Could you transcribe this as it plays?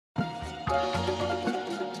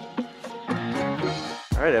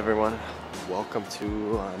Alright everyone, welcome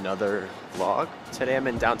to another vlog. Today I'm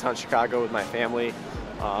in downtown Chicago with my family.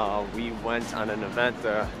 We went on an event.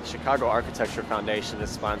 The Chicago Architecture Foundation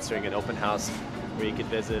is sponsoring an open house where you could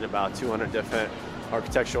visit about 200 different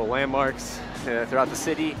architectural landmarks throughout the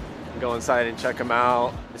city. Go inside and check them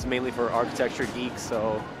out. It's mainly for architecture geeks,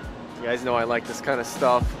 so you guys know I like this kind of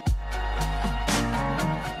stuff.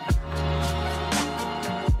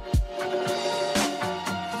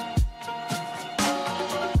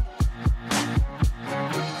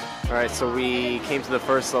 Alright, so we came to the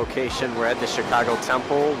first location. We're at the Chicago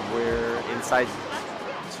Temple. We're inside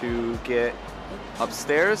to get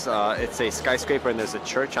upstairs. It's a skyscraper and there's a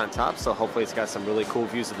church on top, so hopefully it's got some really cool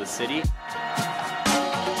views of the city.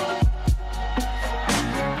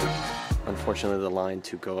 Unfortunately, the line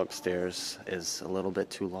to go upstairs is a little bit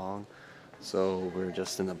too long, so we're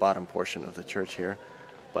just in the bottom portion of the church here.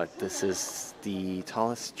 But this is the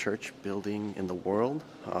tallest church building in the world,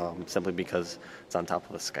 simply because it's on top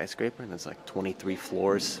of a skyscraper and it's like 23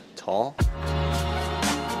 floors tall.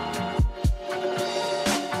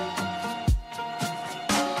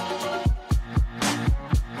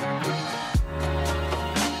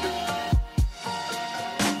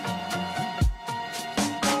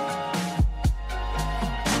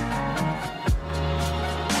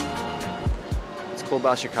 What's cool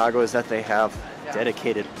about Chicago is that they have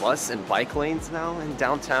dedicated bus and bike lanes now in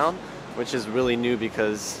downtown, which is really new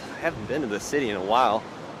because I haven't been to the city in a while,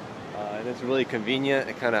 and it's really convenient.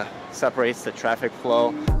 It kind of separates the traffic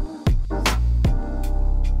flow.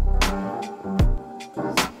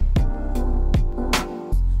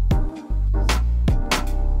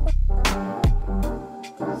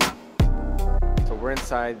 So we're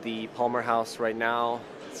inside the Palmer House right now.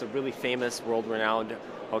 It's a really famous, world-renowned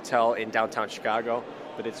hotel in downtown Chicago,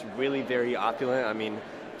 but it's really very opulent. I mean,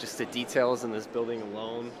 just the details in this building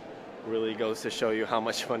alone really goes to show you how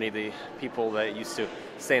much money the people that used to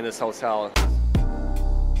stay in this hotel.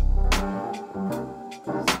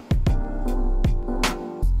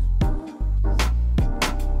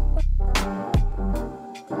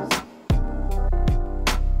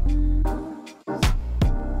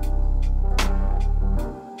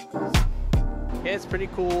 Yeah, it's pretty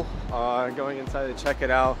cool going inside to check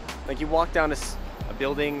it out. Like, you walk down a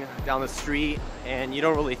building down the street and you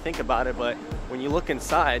don't really think about it, but when you look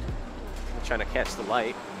inside, I'm trying to catch the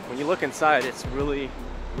light, when you look inside, it's really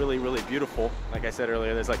beautiful. Like I said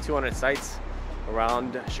earlier, there's like 200 sites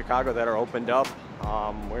around Chicago that are opened up.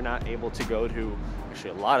 We're not able to go to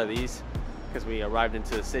actually a lot of these because we arrived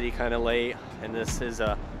into the city kind of late, and this is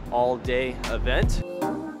a all-day event.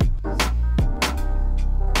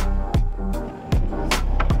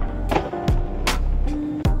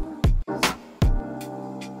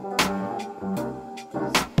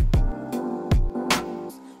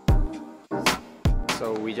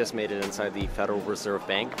 So we just made it inside the Federal Reserve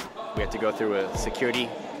Bank. We have to go through a security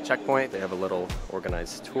checkpoint. They have a little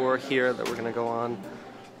organized tour here that we're going to go on.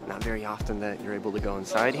 Not very often that you're able to go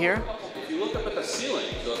inside here. If you look up at the ceiling,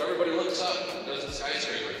 so if everybody looks up, there's the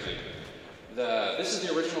skyscraper thing. This is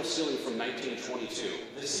the original ceiling from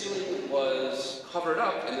 1922. The ceiling was covered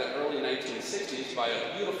up in the early 1960s by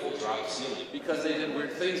a beautiful drop ceiling because they did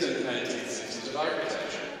weird things in the 1960s with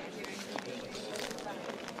architecture.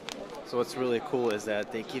 So what's really cool is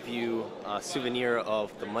that they give you a souvenir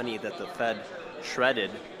of the money that the Fed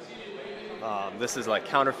shredded. This is like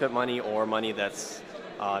counterfeit money or money that's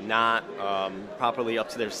not properly up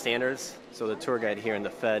to their standards. So the tour guide here in the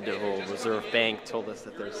Federal Reserve Bank told us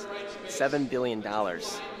that there's $7 billion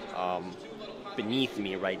beneath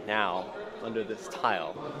me right now under this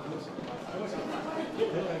tile.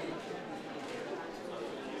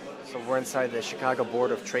 So we're inside the Chicago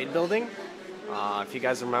Board of Trade building. If you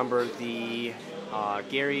guys remember the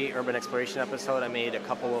Gary Urban Exploration episode I made a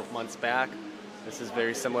couple of months back, this is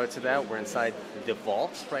very similar to that. We're inside the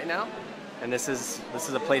vault right now, and this is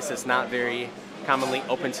a place that's not very commonly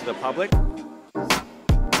open to the public.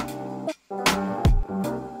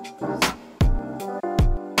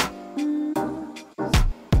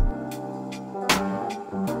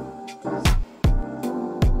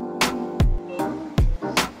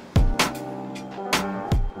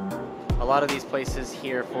 A lot of these places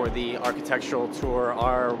here for the architectural tour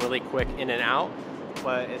are really quick in and out,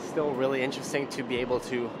 but it's still really interesting to be able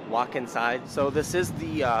to walk inside. So this is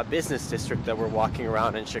the business district that we're walking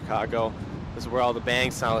around in Chicago. This is where all the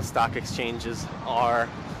banks and all the stock exchanges are.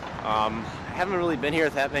 I haven't really been here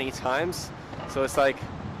that many times, so it's like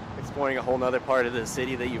exploring a whole nother part of the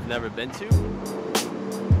city that you've never been to.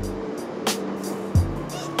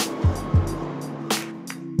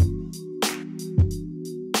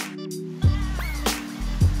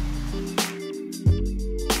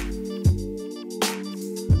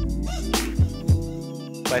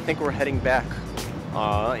 But I think we're heading back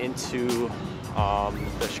into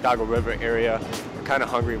the Chicago River area. We're kind of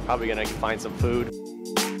hungry. We're probably gonna find some food.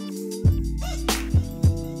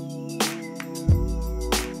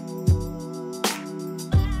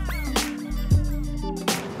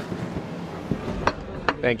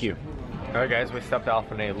 Thank you. Alright guys, we stepped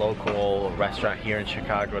off in a local restaurant here in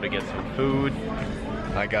Chicago to get some food.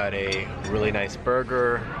 I got a really nice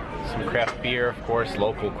burger, some craft beer, of course,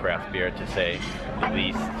 local craft beer to say the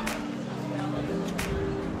least.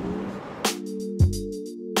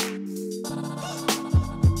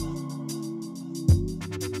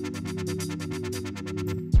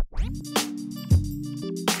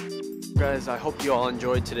 Guys, I hope you all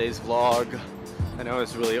enjoyed today's vlog. I know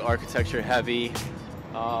it's really architecture heavy.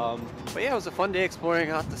 But yeah, it was a fun day exploring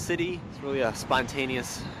out the city. It's really a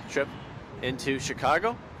spontaneous trip into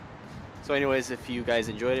Chicago. So anyways, if you guys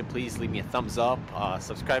enjoyed it, please leave me a thumbs up.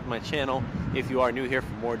 Subscribe to my channel if you are new here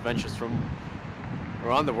for more adventures from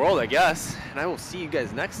around the world, I guess. And I will see you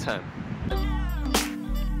guys next time.